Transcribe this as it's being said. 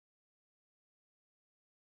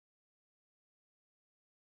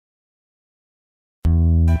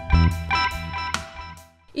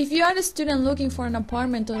If you are a student looking for an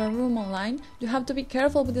apartment or a room online, you have to be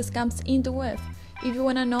careful with the scams in the web. If you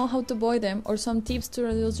want to know how to avoid them or some tips to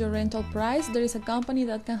reduce your rental price, there is a company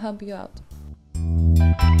that can help you out.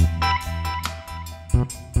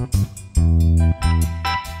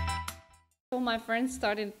 So my friends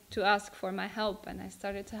started to ask for my help, and I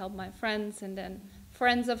started to help my friends, and then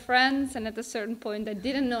friends of friends, and at a certain point I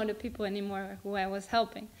didn't know the people anymore who I was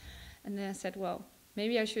helping. And then I said, well,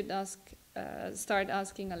 maybe I should start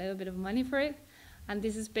asking a little bit of money for it. And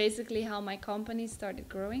this is basically how my company started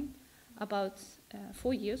growing, about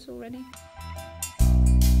 4 years already.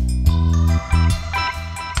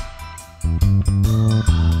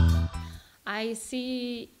 I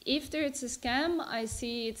see, if there's a scam, I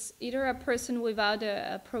see it's either a person without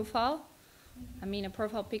a profile, I mean a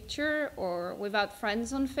profile picture, or without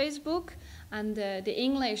friends on Facebook, and the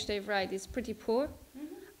English they write is pretty poor.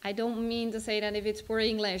 I don't mean to say that if it's poor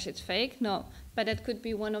English it's fake, no, but that could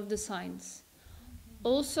be one of the signs.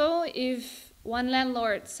 Also, if one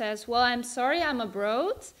landlord says, well, I'm sorry, I'm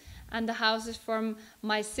abroad, and the house is from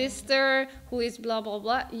my sister who is blah, blah,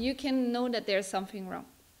 blah, you can know that there's something wrong.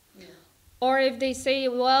 Or if they say,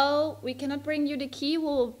 well, we cannot bring you the key,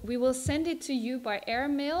 we will send it to you by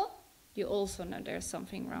airmail, you also know there's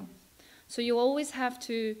something wrong. So you always have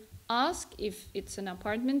to ask if it's an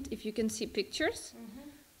apartment, if you can see pictures.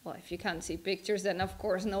 Well, if you can't see pictures, then of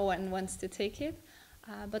course no one wants to take it.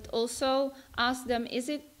 But also ask them, is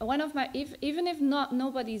it one of my, even if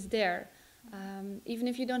nobody's there, even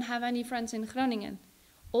if you don't have any friends in Groningen,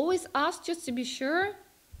 always ask just to be sure.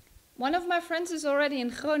 One of my friends is already in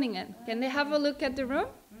Groningen. Can they have a look at the room?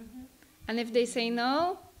 And if they say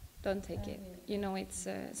no, don't take it. You know it's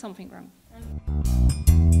something wrong.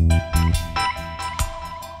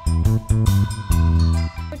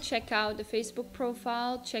 Check out the Facebook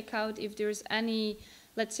profile, check out if there's any,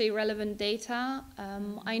 let's say, relevant data.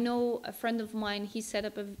 I know a friend of mine, he set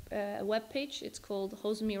up a web page, it's called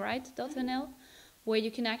hosmeright.nl, where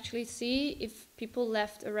you can actually see if people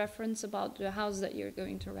left a reference about the house that you're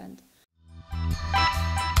going to rent.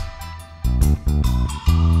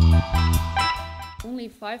 Only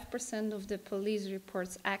 5% of the police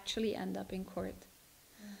reports actually end up in court.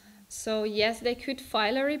 So yes, they could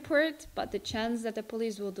file a report, but the chance that the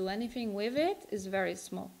police will do anything with it is very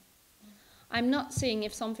small. I'm not saying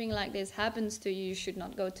if something like this happens to you, you should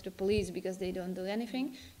not go to the police because they don't do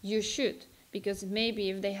anything. You should, because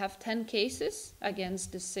maybe if they have 10 cases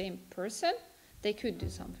against the same person, they could do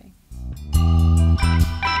something.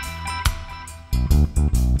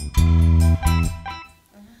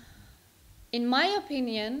 In my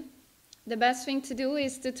opinion, the best thing to do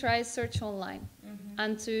is to try search online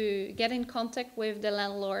and to get in contact with the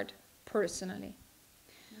landlord personally.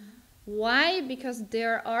 Why? Because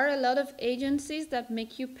there are a lot of agencies that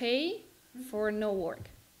make you pay for no work.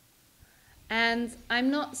 And I'm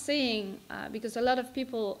not saying, because a lot of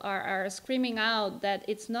people are screaming out that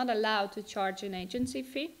it's not allowed to charge an agency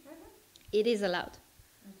fee. It is allowed.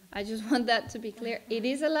 I just want that to be clear. It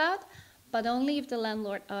is allowed, but only if the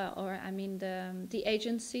landlord, the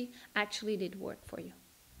agency actually did work for you.